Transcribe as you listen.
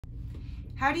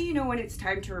How do you know when it's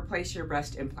time to replace your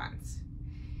breast implants?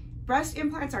 Breast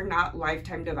implants are not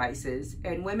lifetime devices,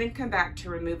 and women come back to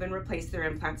remove and replace their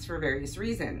implants for various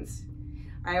reasons.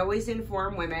 I always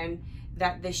inform women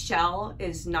that the shell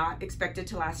is not expected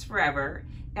to last forever,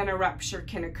 and a rupture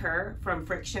can occur from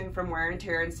friction, from wear and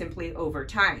tear, and simply over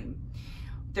time.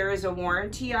 There is a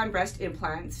warranty on breast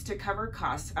implants to cover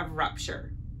costs of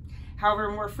rupture.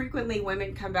 However, more frequently,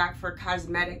 women come back for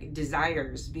cosmetic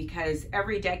desires because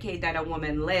every decade that a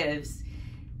woman lives,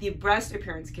 the breast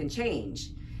appearance can change.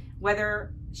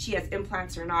 Whether she has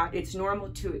implants or not, it's normal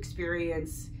to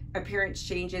experience appearance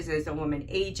changes as a woman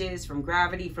ages, from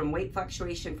gravity, from weight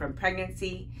fluctuation, from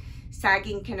pregnancy.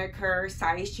 Sagging can occur,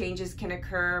 size changes can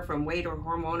occur from weight or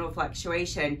hormonal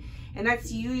fluctuation, and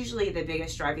that's usually the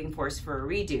biggest driving force for a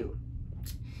redo.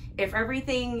 If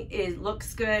everything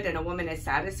looks good and a woman is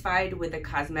satisfied with the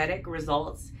cosmetic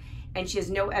results and she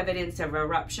has no evidence of a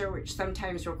rupture, which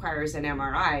sometimes requires an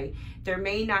MRI, there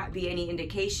may not be any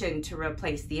indication to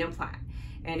replace the implant.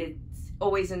 And it's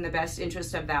always in the best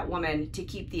interest of that woman to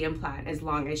keep the implant as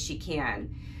long as she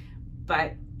can.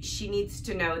 But she needs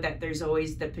to know that there's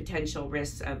always the potential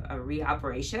risks of a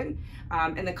reoperation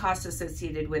and the costs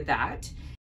associated with that.